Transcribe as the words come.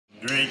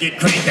Drink it,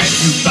 crank that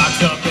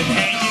jukebox up and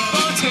hang it.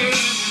 Bartender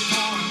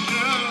for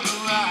another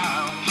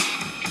round.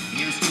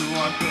 Here's to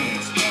our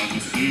best bad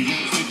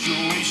decision,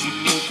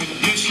 situational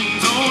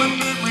conditions, oh, and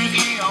memories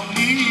we all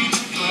need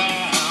to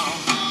drown.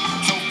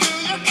 So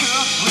fill your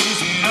cup,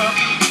 raise it up,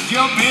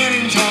 jump in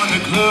and join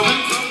the club,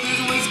 and from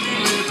this whiskey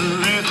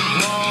river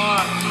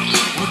reservoir,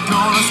 we're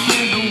gonna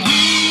spend the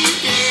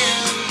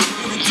weekend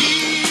in the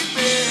deep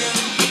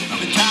end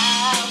of the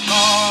dive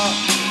bar.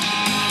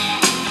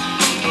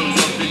 'Cause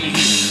up in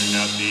here,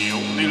 not the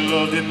only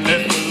love that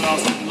left the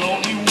lost and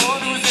lonely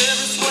one who's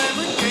ever swam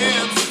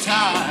against the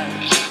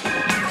tide.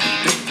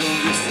 Think of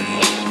this as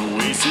your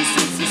oasis,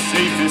 it's the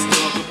safest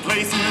of the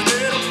places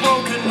that a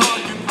broken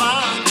heart can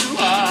find to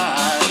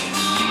hide.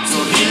 So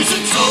here's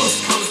a toast,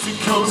 coast to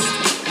coast,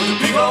 with a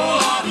big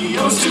old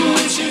adios to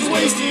wishes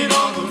wasted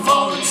on the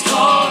fallen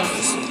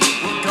stars.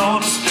 We're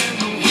gonna spend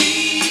the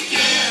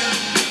weekend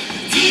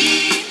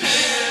deep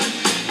in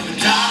the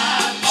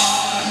dive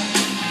bar.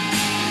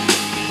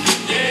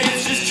 Yeah,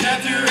 it's just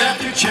chapter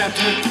after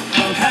chapter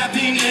of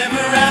happy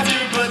never after,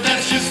 but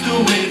that's just the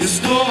way the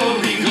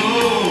story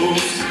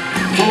goes.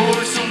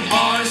 For some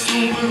bars,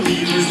 some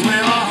believers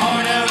wear our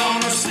heart out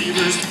on our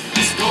sleevers,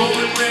 just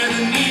going where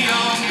the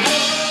neon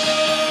glows.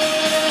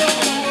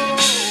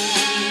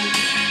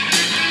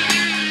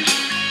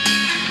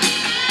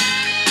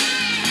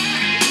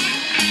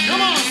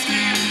 Come on,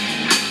 Steve.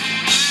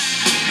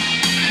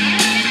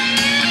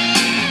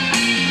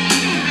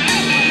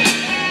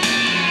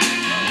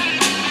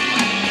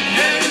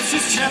 Yeah, it's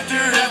just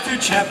chapter after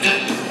chapter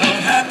of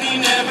happy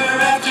never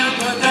after,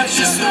 but that's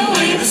just the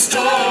way the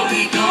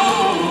story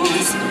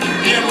goes.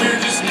 Yeah, we're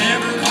just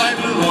never quite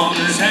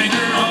belongers,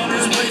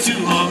 hanger-oners, way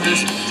too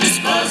hungers,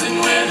 just buzzing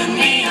where the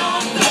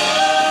neon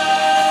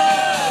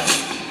glows.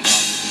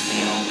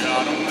 Neon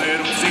got 'em, let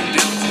 'em sink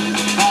down to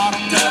the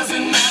bottom.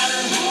 Doesn't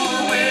matter who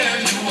or where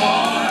you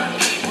are,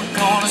 we're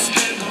gonna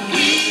spend the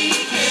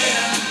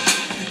weekend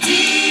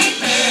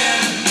deep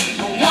in.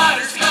 The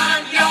water's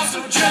fine, y'all, so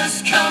just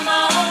come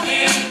on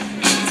in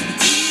to the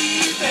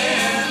deep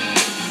end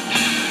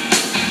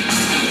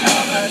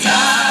of the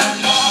dive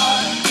bar.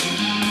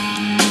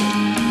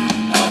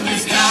 Of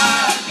this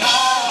dive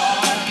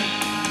bar.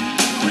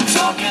 We're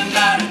talking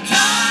about a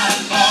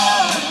dive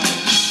bar.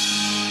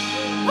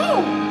 Woo!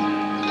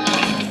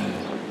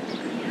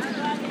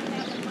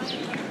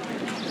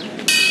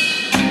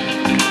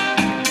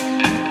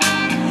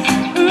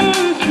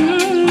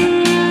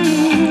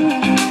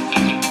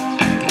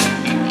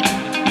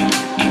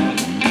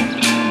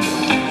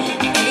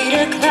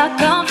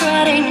 On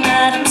Friday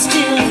night, I'm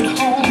still at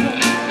home.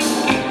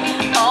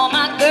 All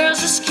my girls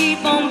just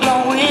keep on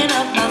blowing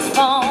up my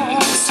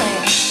phone,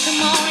 saying,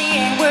 come on, he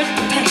ain't worth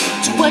the pain.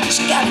 So what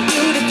you gotta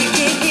do to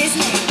forget his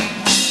name?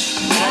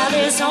 Now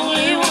there's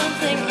only one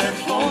thing left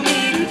for me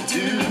to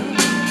do.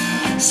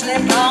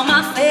 Slip on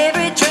my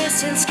favorite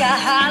dress and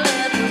sky-high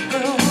leather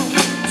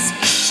boots.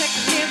 Check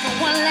the mirror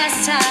one last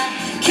time,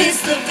 kiss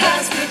the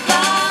past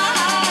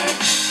goodbye.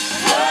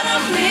 What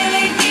I'm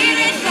really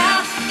needing now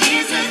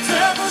is a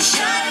double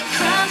shot of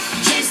Crown.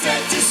 Chase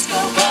that disco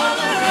ball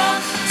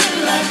around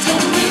till I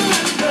don't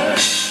remember.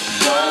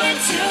 Going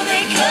till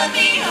they cut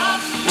me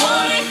off.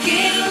 Wanna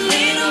get a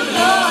little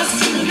lost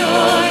in the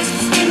noise,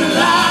 in the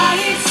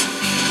lights.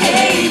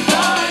 Hey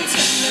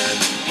bartender,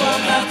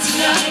 walk out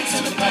tonight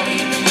till the party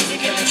and the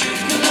music and the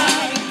truth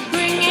collide.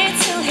 Bring it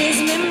till his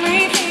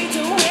memory fades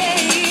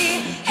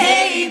away.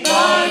 Hey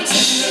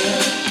bartender.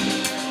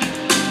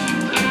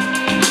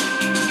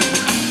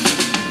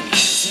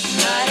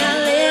 Tonight I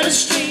let a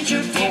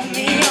stranger pull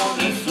me on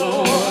the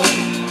floor,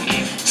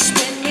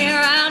 spin me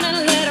around and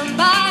let him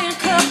buy a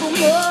couple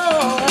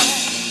more.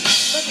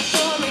 But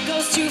before he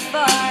goes too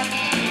far,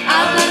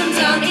 I'll let him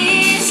down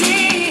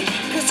easy.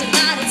 'Cause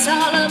tonight it's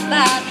all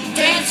about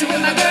dancing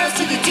with my girls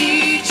to the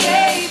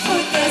DJ.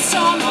 Put that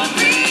song on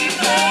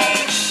replay.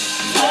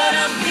 What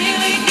I'm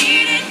really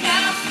needing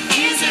now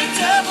is a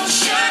double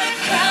shot of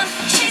Crown.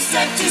 Chase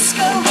that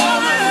disco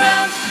all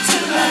around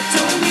till I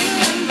don't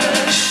remember.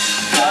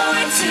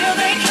 Going till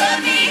they cut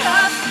me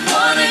off.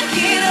 Wanna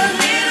get a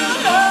little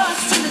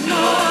lost in the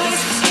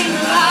noise, in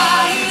the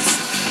lights.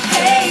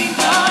 Hey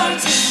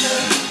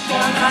bartender,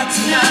 one hot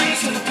tonight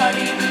till the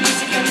party and the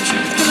music and the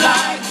truth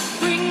collide.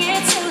 Bring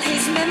it till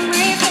his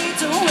memory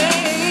fades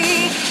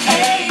away.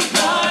 Hey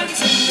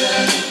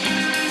bartender.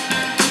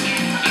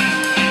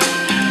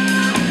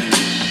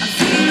 I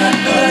feel that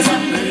buzz,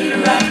 I'm ready to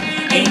rock.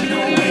 Ain't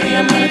no way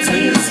I'm gonna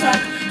tell you to stop.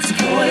 So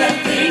pour that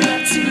thing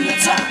up to the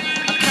top.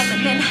 I'm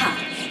coming in hot.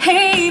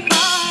 Hey bartender.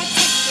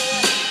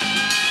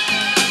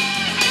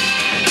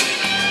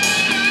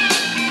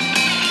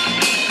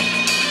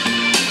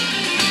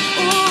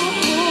 Ooh,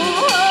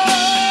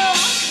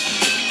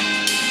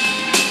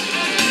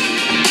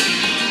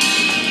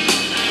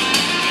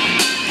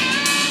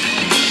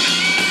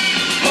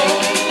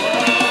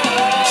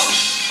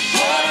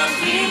 what I'm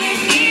really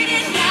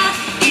needing now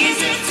is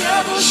a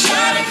double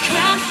shot of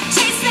Crown.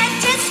 Chase that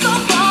disco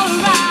ball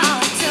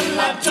around till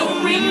I don't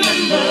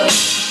remember.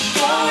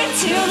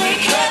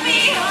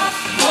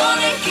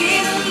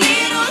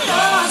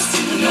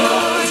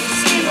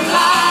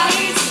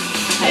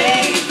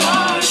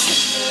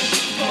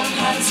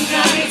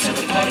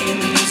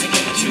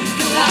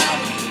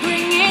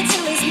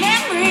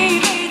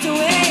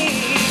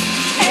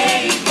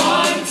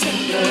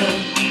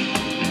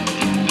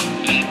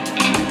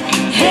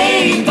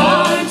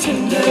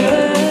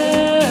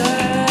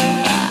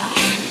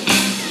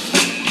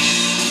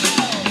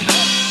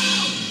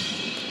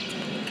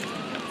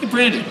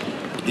 Randy.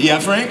 Yeah,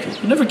 Frank?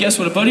 You'll never guess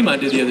what a buddy of mine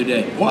did the other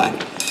day.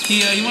 What?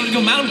 He wanted to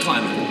go mountain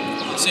climbing.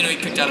 So, he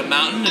picked out a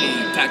mountain, and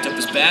he packed up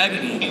his bag,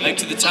 and he hiked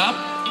to the top,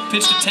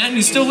 pitched a tent, and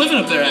he's still living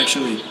up there,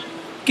 actually.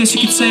 Guess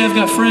you could say I've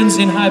got friends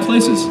in high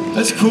places.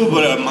 That's cool,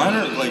 but mine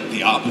are like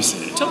the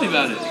opposite. Tell me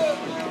about it.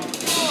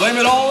 Blame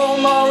it all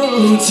on my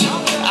roots.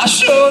 I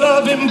showed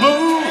up in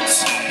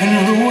boots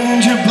and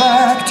ruined your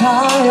black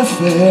tie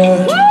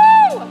affair.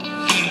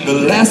 Woo! The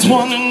last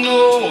one to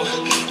know,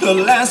 the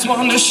last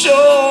one to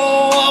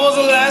show. I was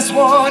the last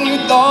one you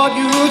thought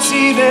you'd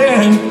see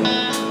there.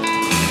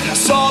 I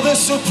saw the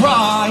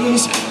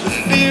surprise, the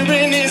fear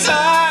in his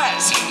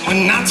eyes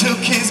when I took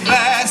his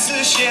glass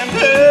of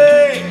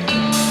champagne.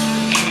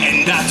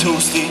 And I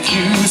toasted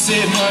you,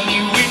 said,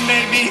 honey, we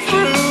may be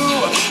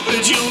through,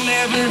 but you'll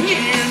never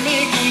hear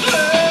me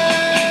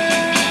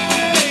complain.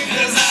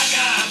 'Cause I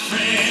got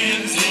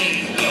friends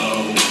in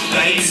low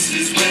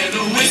places where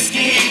the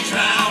whiskey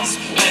drowns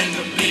and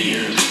the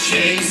beer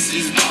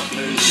chases my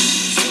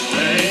blues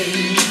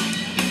away.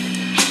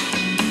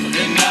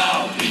 And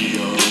I'll be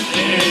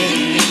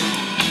okay.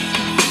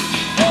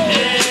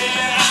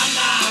 Yeah, I'm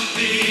not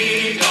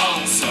big on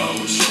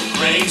social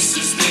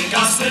graces, think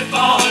I'll slip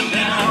on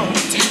down.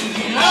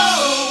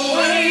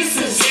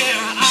 Oasis,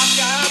 yeah, I've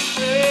got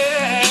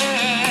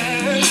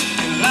friends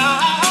in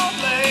loud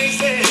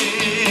places.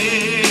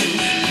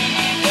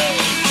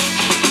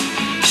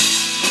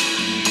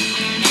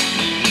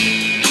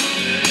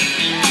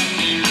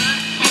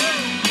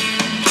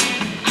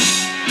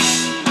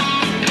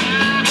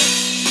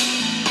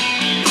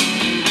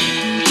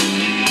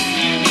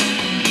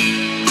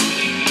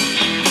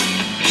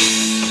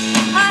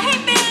 Hey,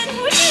 Ben,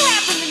 would you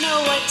happen to know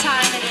what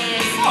time it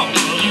is? Oh,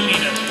 well, you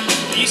mean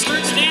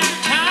Eastern Standard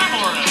Time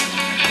or a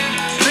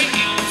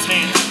drinking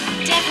standard?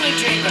 Definitely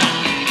drinking.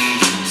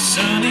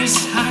 Sun is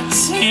hot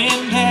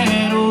and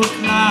that old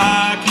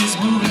clock is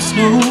moving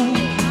slow.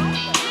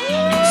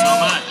 So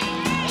am I.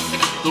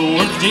 The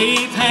workday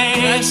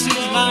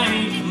passes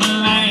like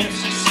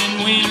molasses in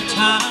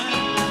wintertime,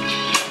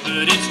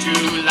 but it's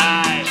true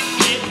life.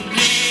 Getting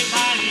paid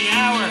by the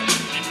hour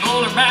and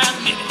all around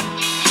me.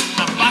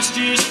 My boss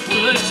just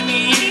pushed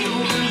me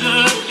over the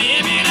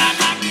limit. I'd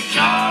like to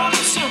call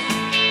it something.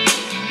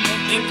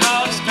 They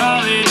call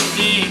it a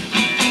day.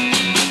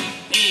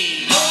 Hey,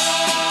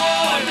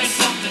 boy, there's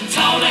something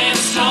tall and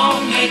strong,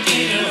 make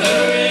it a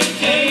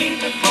hurricane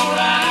before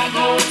I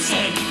go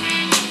insane.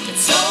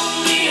 It's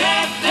only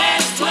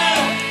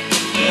 12:30,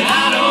 but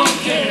I don't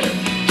care.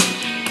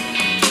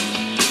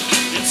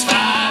 It's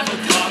 5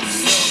 o'clock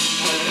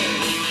somewhere.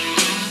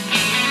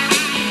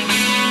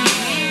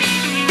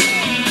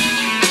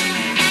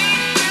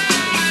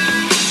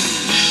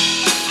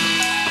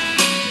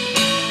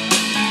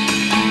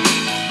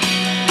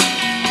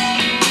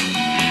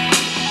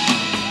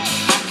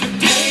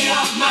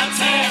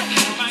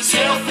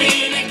 Myself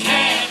in a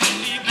cab and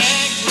be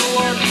back to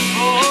work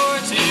before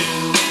 2.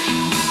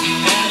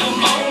 At a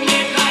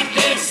moment like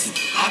this,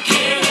 I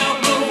can't help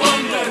but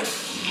wonder,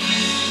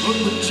 what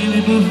would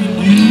Jimmy Buffett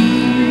do?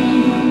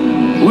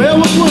 Well,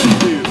 what would you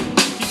do?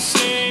 He'd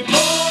say,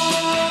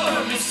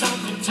 pour me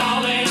something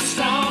tall and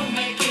strong,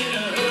 make it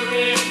a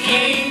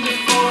hurricane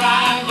before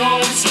I go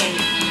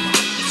insane.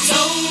 It's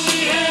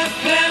only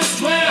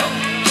 12:30,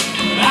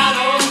 but I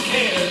don't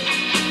care.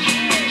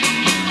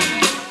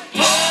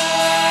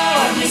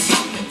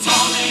 Something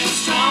tall and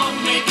strong,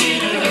 make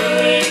it a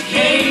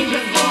hurricane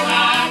before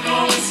I go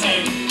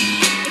insane.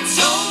 It's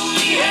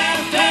only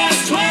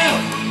 12:30,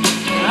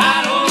 but I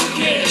don't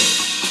care.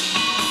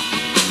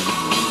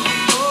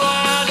 Oh,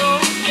 I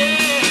don't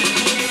care.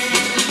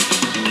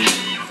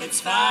 It's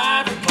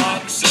 5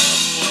 o'clock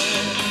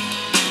somewhere.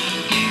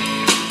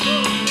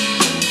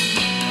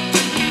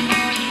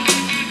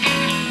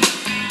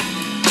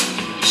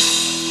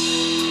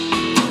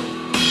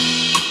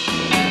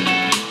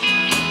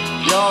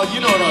 Y'all, you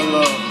know what I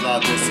love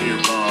about this here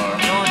bar?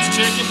 Orange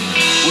chicken?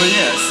 Well,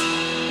 yes,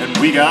 and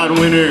we got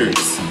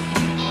winners,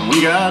 and we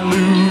got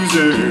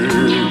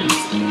losers,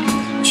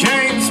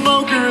 chain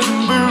smokers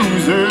and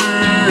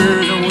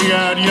boozers, and we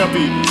got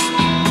yuppies,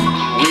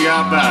 we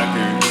got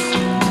bikers,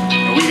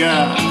 and we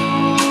got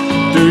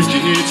thirsty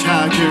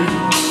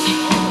hitchhikers,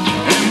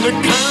 and the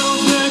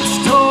girls next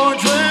door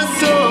dress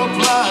up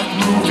like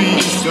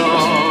movie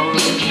stars.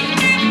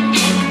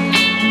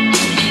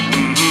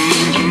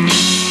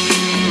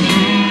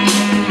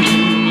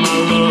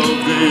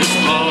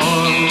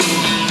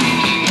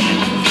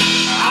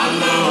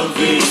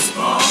 This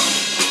bar,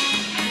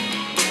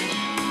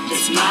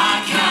 it's my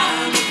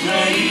kind of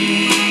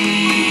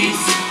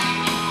place.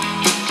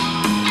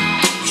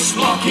 Just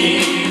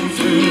walking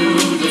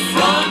through the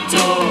front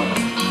door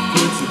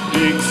puts a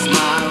big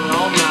smile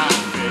on my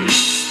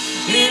face.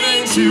 It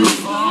ain't too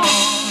far,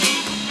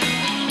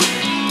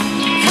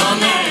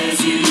 come as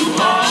you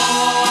are.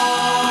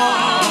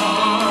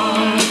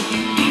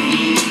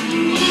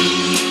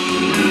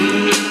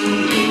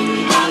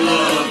 I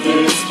love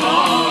this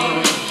bar.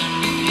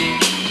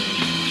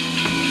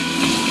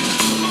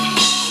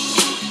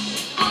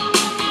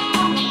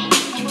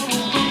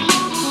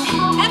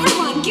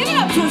 Everyone, give it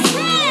up for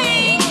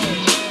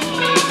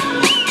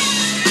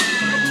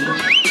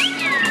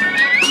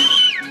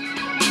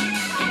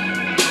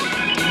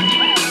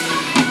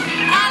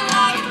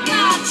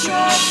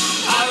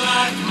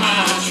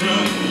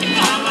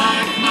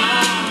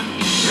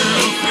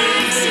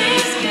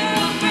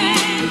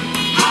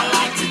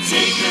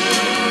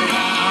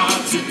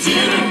to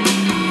dinner.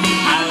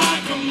 I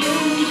like a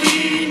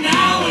movie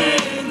now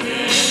and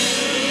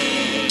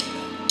then.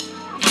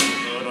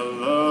 But I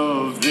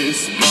love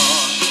this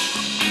bar.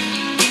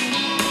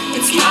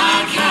 It's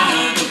my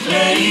kind of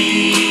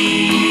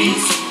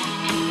place.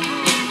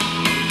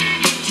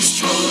 Just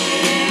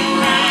strolling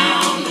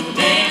around the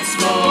dance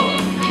floor.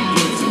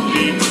 Puts a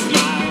big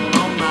smile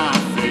on my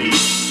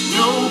face.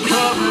 No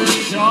cover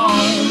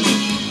charge.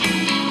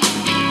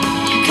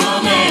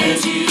 Come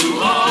as you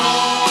are.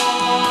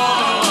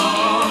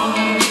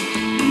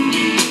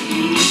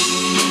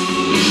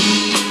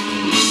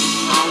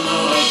 I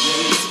love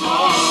this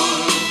bar.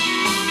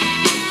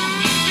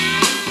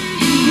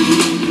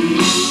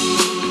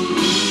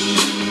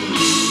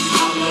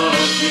 I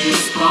love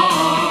this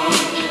bar.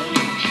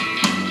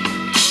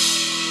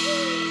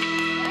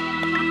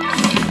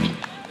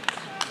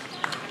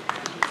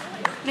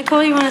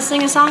 Nicole, you want to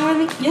sing a song with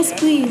me? Yes,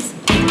 please.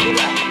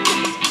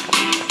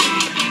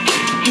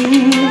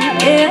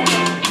 Yeah.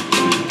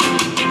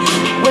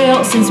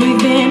 Well, since we've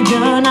been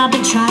done, I've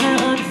been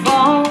trying to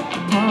fall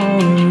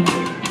apart.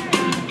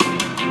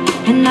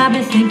 And I've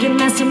been thinking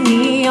that some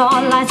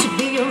neon lights would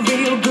be a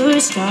real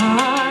good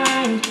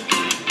start.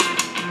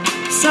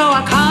 So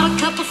I called a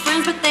couple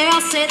friends, but they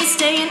all say they're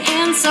staying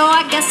in. So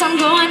I guess I'm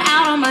going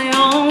out on my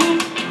own.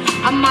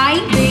 I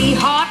might be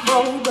hard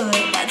road, but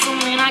that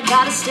don't mean I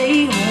gotta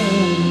stay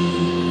home.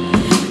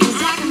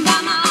 'Cause I can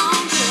buy my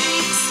own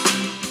drinks,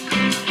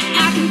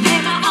 I can pay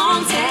my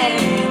own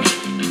tab,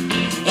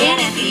 and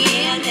at the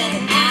end of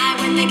the night,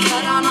 when they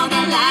cut on all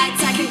the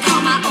lights, I can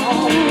call my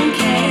own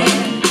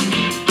cab.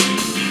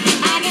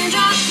 I can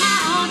drop my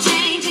own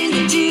change in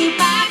the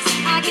jukebox,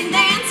 I can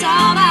dance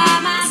all by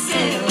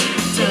myself,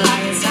 till I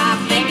can stop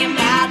thinking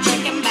about,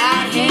 drinking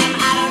about him.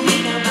 I don't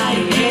need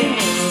nobody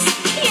else.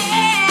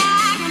 Yeah,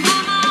 I can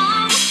buy my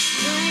own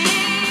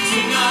drinks.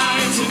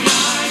 Tonight,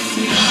 tonight,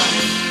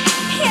 tonight.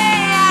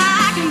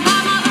 Yeah, I can buy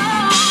my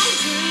own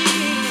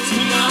drinks.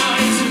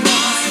 Tonight,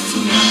 tonight,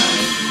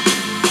 tonight.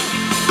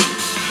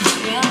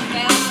 Well, I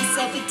found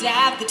myself a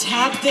dab, the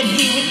type that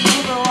he would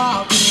never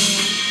walk in.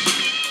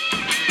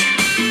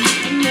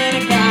 And then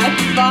a guy at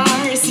the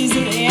bar sees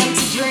an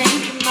empty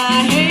drink in my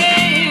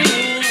hand.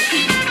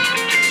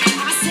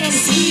 I said,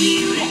 it's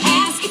you to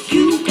ask if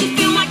you can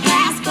fill my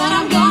glass, but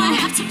I'm gonna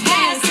have to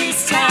pass this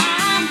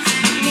time.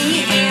 Me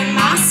and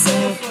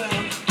myself, well,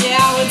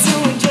 yeah, we're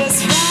doing just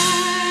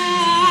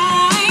fine.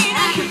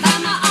 I can buy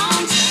my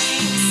own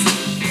drinks,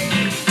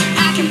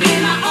 I can pay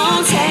my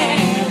own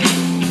tab,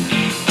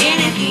 and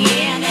at the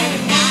end of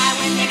the night,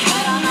 when they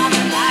cut on all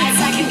the lights,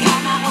 I can call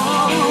my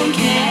own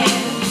cab.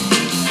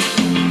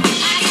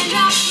 I can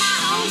drop my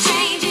own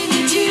change in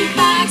the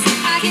jukebox,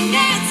 I can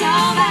dance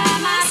all by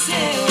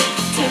myself,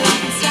 till I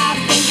can stop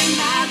thinking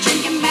about,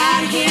 drinking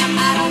about him.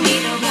 I don't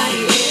need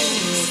nobody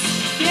else.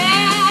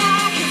 Yeah,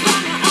 I can buy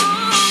my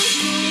own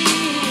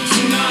drinks.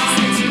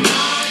 Tonight,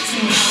 tonight,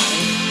 tonight.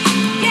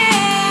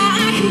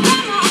 Yeah, I can buy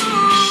my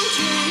own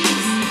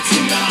drinks.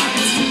 Tonight,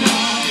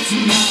 tonight,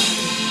 tonight.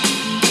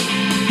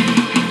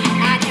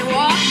 I can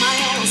walk my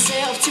own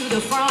self to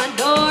the front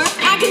door.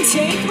 I can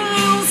take my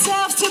own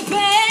self to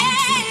bed.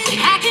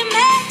 I can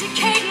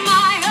medicate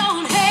my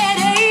own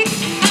headache.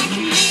 I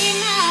can be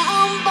my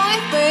own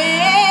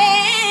boyfriend.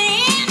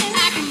 And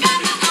I can buy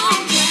my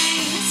own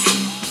drinks,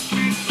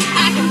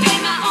 I can pay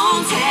my own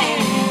tab,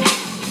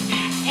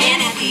 and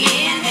at the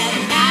end of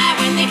the night,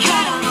 when they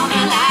cut on all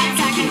the lights,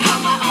 I can call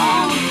my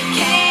own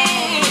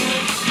cab.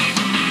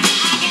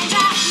 I can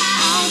drop my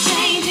own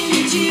change in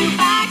the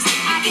jukebox,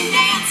 I can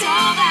dance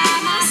all by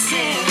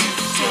myself,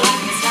 till I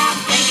can stop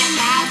thinking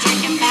about,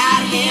 drinking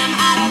about him.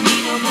 I don't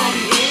need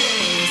nobody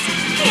else.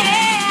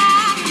 Yeah,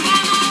 I can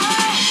buy my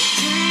own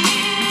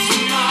drinks.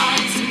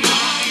 Tonight,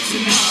 tonight,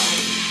 tonight.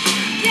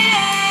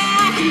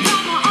 Yeah, I can buy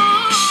my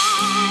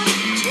own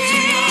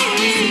drinks.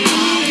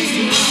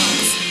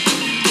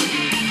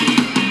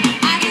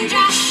 I can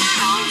drop my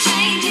own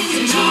change in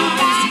the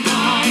jukebox.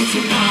 Tonight,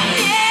 tonight.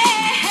 Yeah,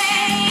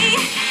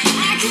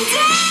 I can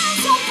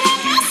dance all by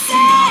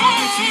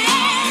myself.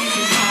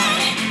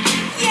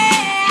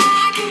 Yeah,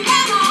 I can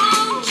buy my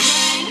own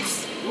drinks.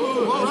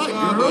 All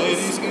right,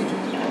 ladies.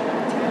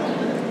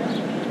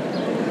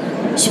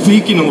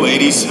 Speaking of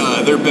ladies,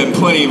 there have been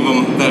plenty of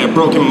them that have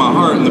broken my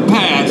heart in the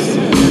past,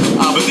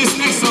 but this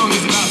next song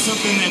is about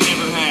something that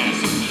never has.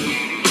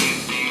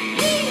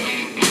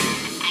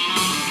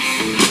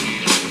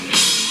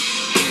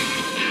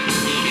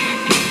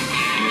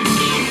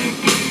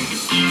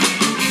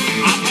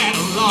 I've had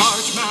a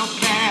largemouth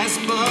bass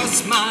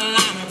bust my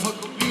line. I've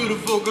hooked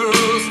beautiful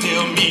girls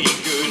tell me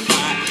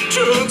goodbye.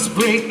 Trucks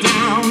break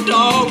down,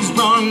 dogs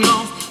run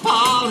off,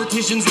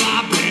 politicians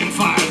lie, been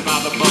fired by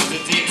the boss.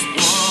 It takes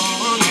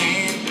one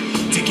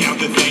hand to count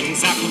the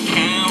things I can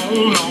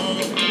count on.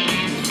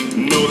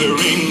 No, there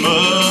ain't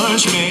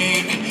much,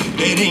 man,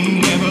 that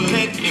ain't never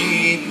let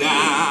me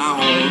down.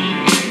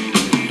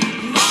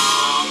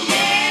 Long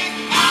neck,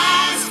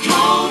 ice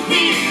cold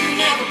beer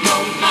never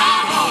broke my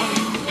heart.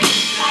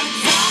 Like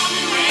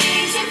diamond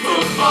rings and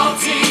football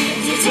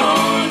teams, it's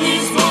torn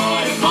this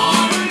boy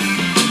apart.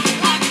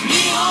 Like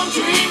neon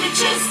dreams.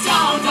 just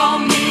dawned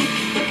on me.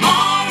 The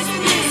bars in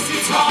this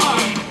guitar,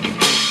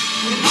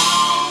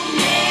 long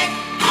neck,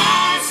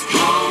 ice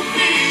cold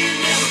beer,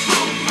 never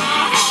broke my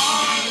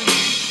heart.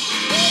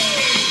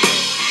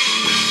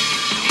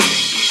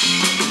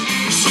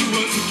 She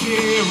was a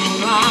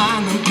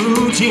Carolina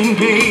blue jean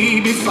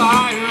baby,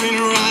 fire in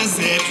her eyes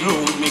that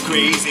drove me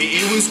crazy.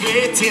 It was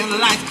red tail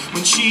lights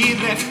when she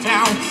left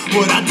town.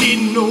 What I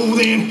didn't know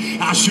then,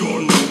 I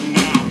sure know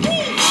now.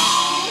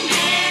 Long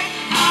neck,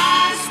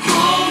 ice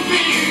cold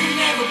beer,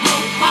 never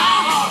broke my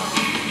heart.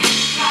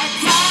 Like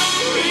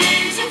diamond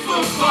rings and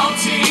football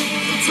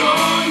teams that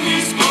tore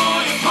this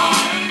boy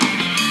apart.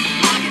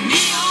 Like a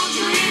neon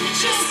dream, it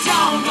just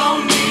dawned on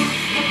me.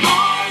 The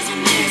bars in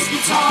this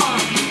guitar.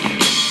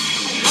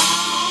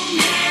 Long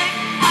neck,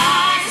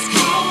 ice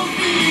cold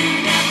beer,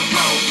 never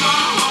broke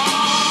my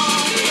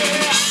heart.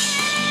 Yeah.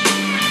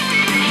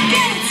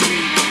 Get it to me.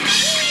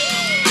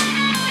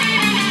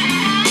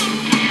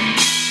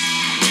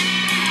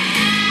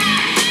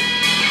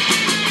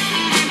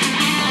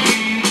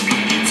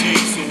 It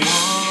takes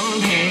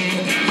one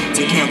hand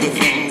to count the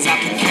things I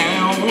can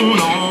count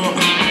on,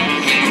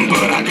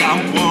 but I got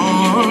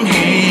one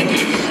hand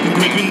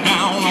gripping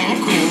down on a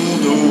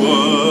colder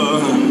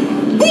one.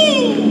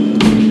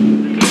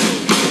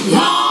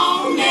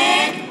 Long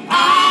neck,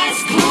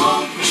 ice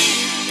cold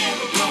beer,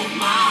 never broke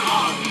my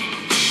heart.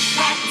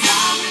 Like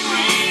diamond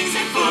rings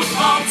and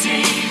football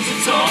teams that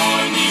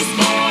tore this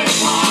boy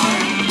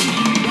apart.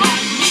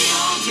 Like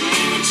neon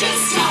dream, it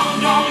just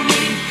dawned on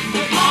me.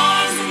 The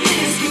bars in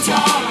this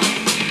guitar.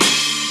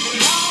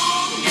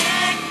 Long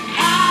neck,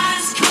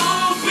 ice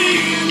cold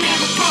beer,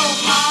 never broke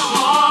my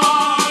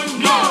heart.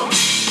 No,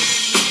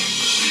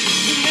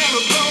 it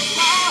never broke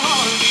my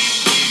heart.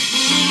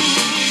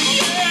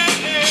 Yeah.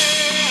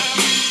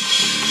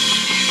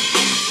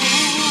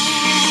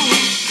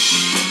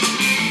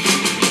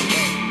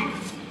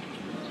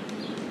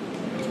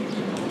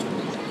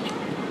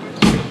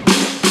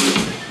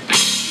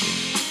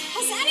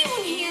 Has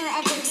anyone here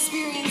ever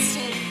experienced a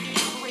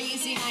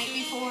crazy night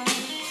before?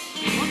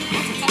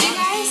 Have you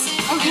guys?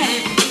 Okay.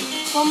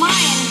 Well, mine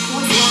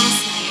was last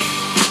night.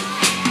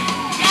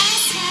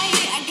 Last night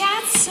I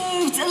got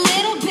served a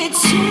little bit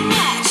too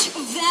much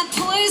of that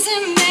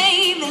poison,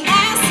 baby.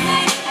 Last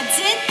night I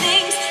did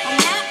things I'm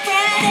not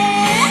proud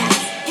of,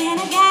 and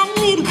I got a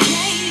little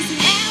crazy.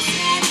 Last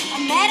night I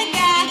met a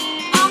guy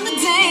on the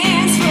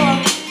dance floor,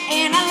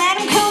 and I let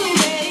him call me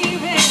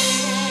baby.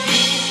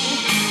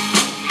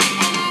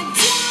 And I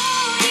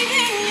don't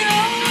even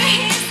know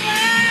his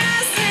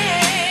last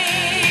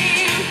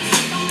name.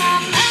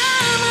 My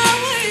mama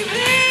would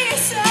be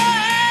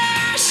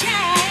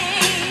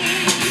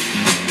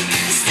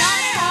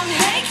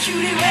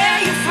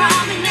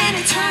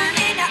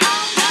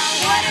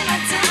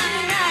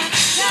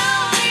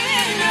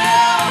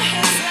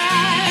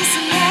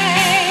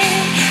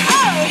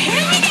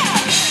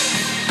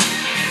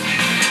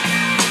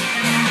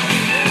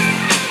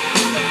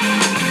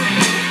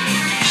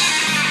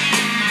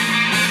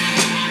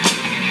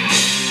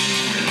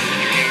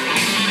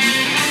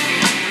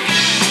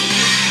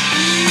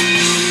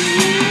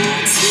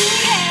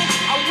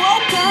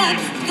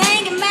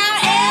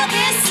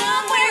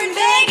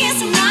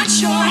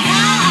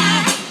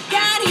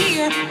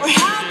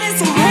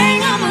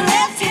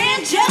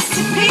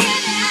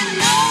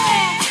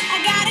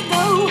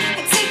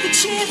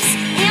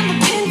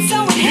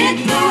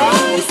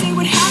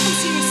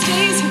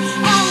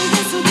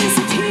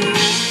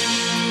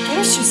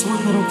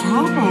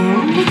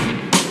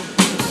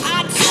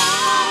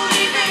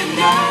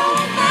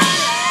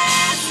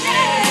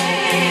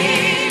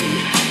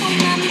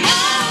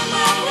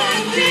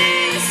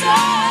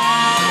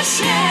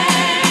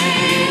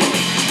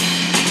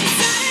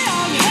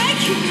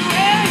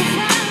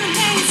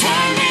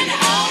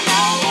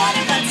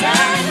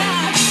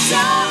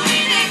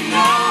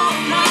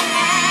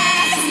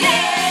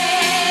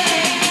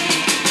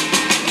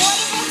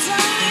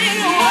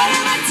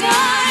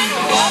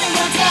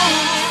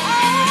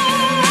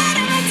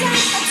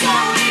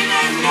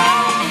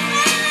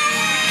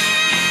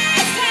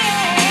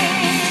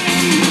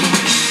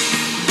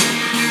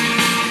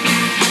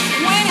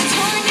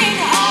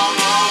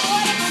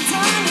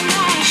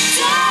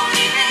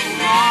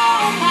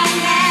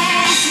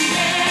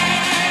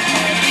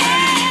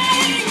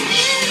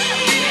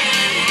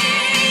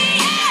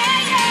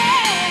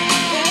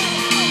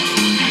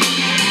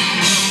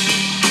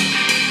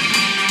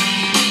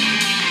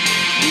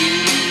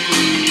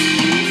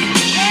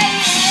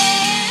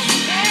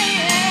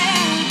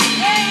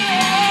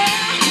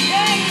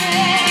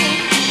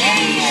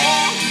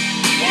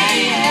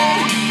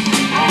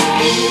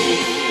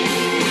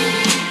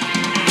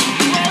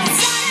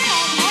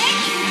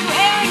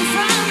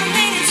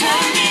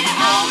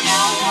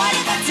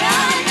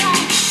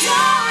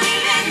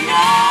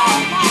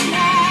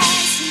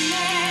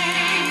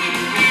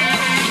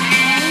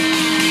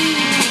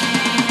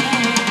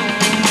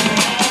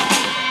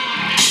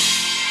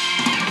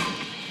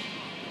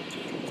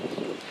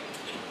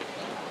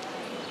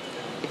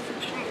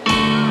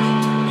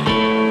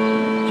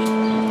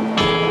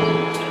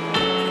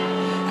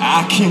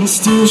I can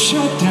still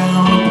shut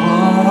down a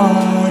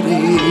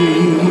party.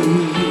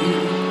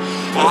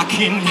 I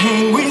can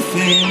hang with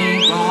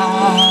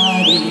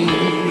anybody.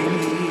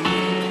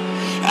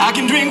 I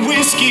can drink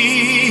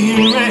whiskey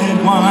and red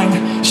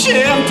wine,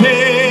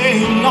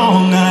 champagne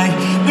all night,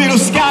 little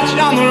scotch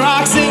on the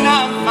rocks, and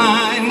I'm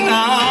fine,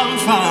 I'm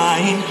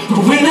fine.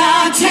 But when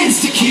I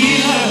taste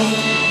tequila,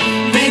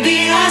 baby,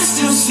 I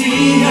still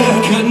see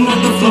her cutting up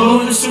the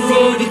floor in a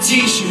sorority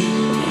t-shirt,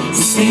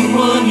 the same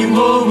one you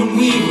wore when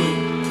we were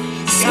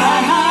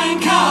sky high in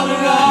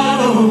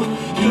Colorado.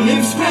 Your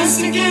lips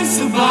pressed against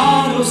the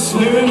bottle,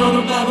 swearing on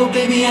the Bible,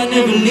 baby, I'd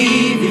never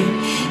leave you.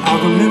 I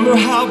remember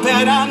how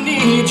bad I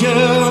need you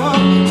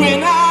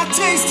when I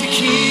taste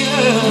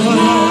tequila.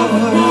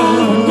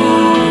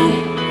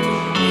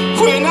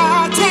 When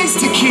I taste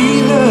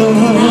tequila,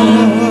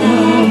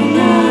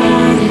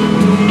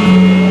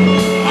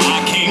 I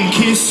can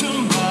kiss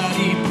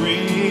somebody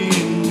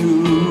brand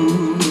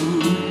new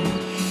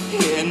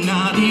and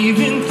not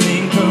even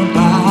think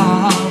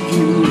about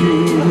you.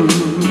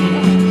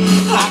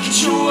 I can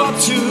show up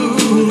to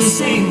the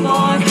same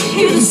bar,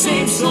 hear the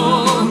same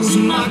songs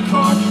in my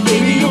car.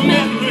 Baby, your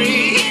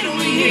memory, it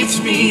only hits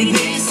me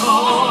this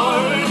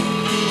hard.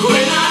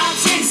 When I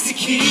taste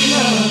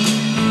tequila,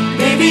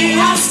 baby,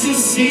 I still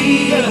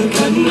see you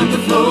cutting up the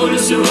floor in a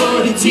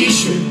sorority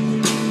t-shirt,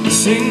 the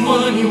same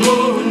one you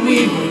wore when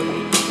we were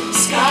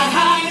sky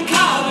high in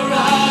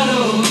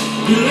Colorado.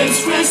 Your lips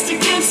pressed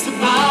against the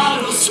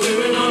bottle,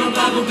 swearing on a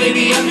Bible,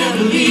 baby, I'll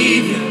never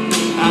leave you.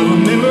 I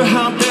remember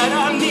how bad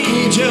I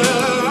need you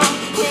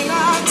when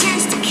I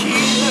taste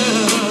tequila.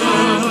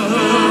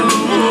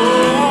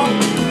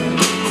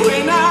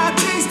 When I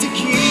taste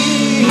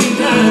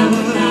tequila,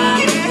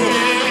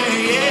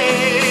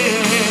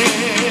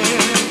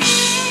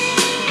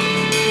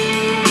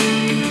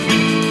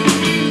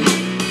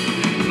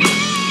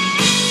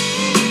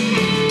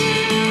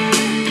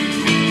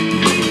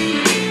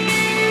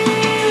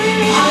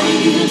 I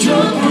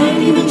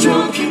ain't even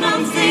drunk, and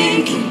I'm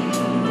thinking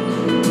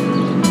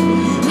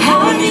how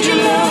I need your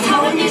love,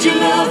 how I need your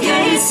love,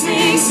 yeah, it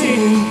sings.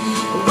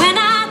 When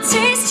I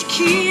taste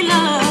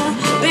tequila,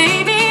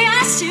 baby,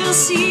 I still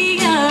see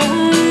ya.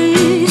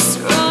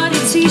 Sorority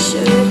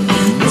t-shirt,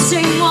 the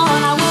same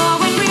one I wore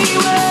when we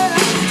were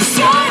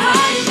sky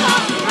high in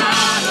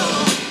Colorado.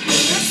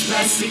 your lips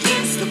pressed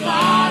against the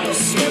bottle,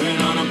 swearing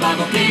on a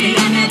Bible, baby,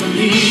 I'll never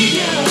leave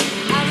you.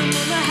 I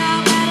remember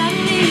how bad I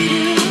need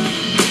you.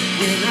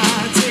 When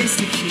I taste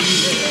tequila,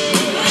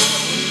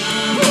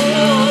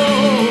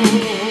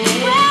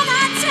 When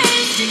I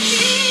taste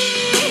tequila,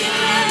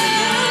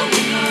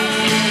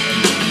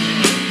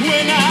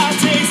 when I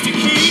taste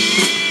tequila,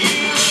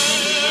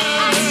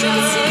 I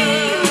still see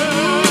you.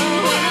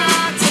 when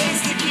I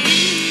taste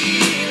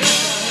tequila,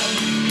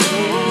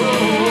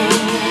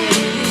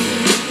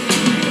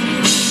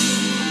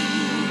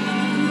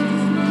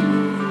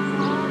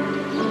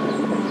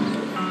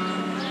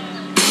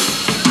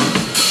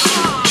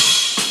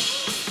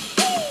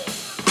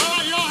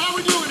 Alright, y'all, how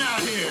we doing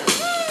out here?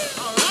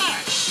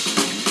 Alright.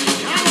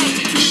 I like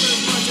tequila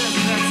as much as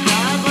the next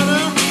guy,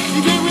 but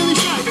you can't really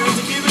shy girls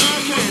tequila now,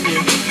 can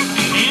you?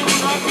 And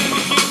vodka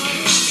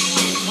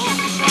tequila.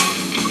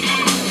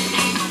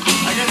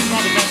 I guess it's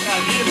not the best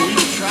idea, but we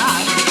can try.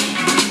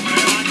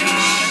 Well, I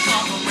got a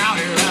couple out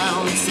here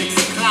around 6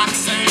 o'clock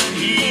saying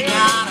he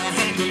got a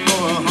hankering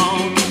for a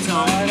honky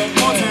tonk.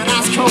 Wants an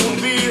ice cold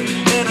beer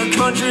and a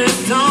country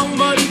song,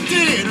 but he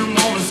didn't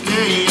want to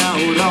stay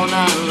out all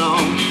night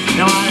long.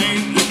 Now I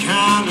ain't the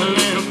kind to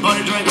let a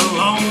buddy drink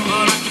alone,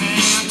 but I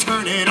can't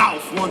turn it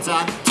off once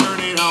I turn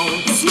it on.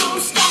 There's no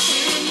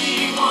stopping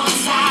me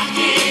once I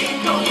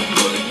get going.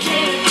 Put a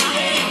can in my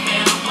hand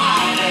and I'm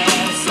wide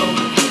ass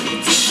open. The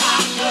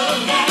tick-tock of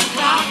that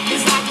clock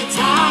is like a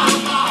time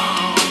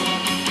bomb.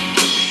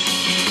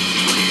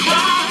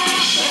 By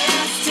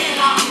 10:30,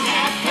 I'm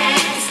half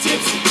past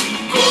tipsy.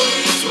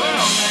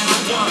 11:45, and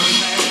I'm done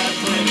that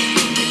plenty.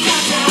 The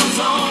countdown's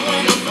on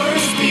when the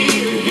first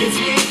beer hits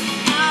me.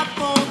 5,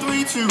 4,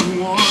 3, 2,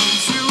 1,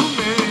 too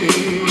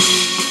many.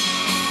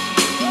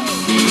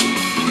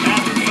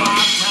 After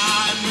 5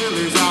 Time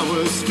Millers, I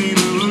was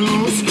feeling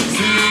loose,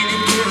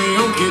 singing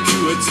karaoke to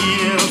a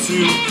TL2.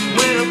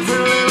 When a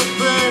pretty little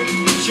thing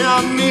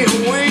shot me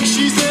awake,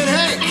 she said,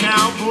 "Hey,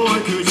 cowboy,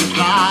 could you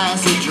buy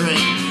us a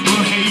drink?"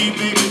 Well, hey,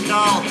 baby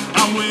doll,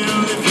 I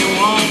will if you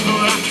want,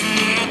 but I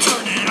can't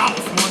turn it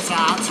off once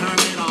I turn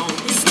it on.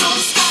 There's no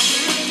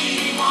stopping me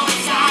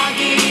once I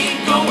get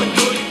going.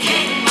 Put a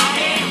can in my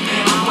hand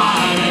and I'm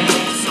wide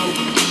ass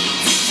open.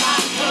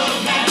 Tick-tock of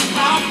that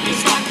clock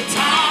is like a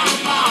time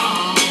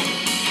bomb.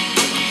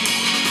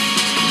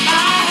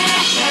 By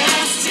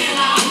 10:30,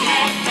 I'm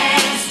half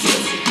past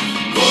tipsy.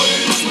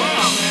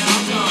 11:45, and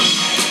I'm done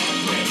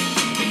halfway.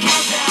 The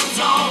countdown's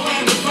on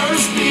when the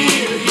first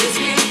beer hits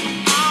me.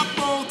 5,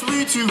 4,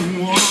 3, 2,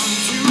 1,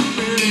 2.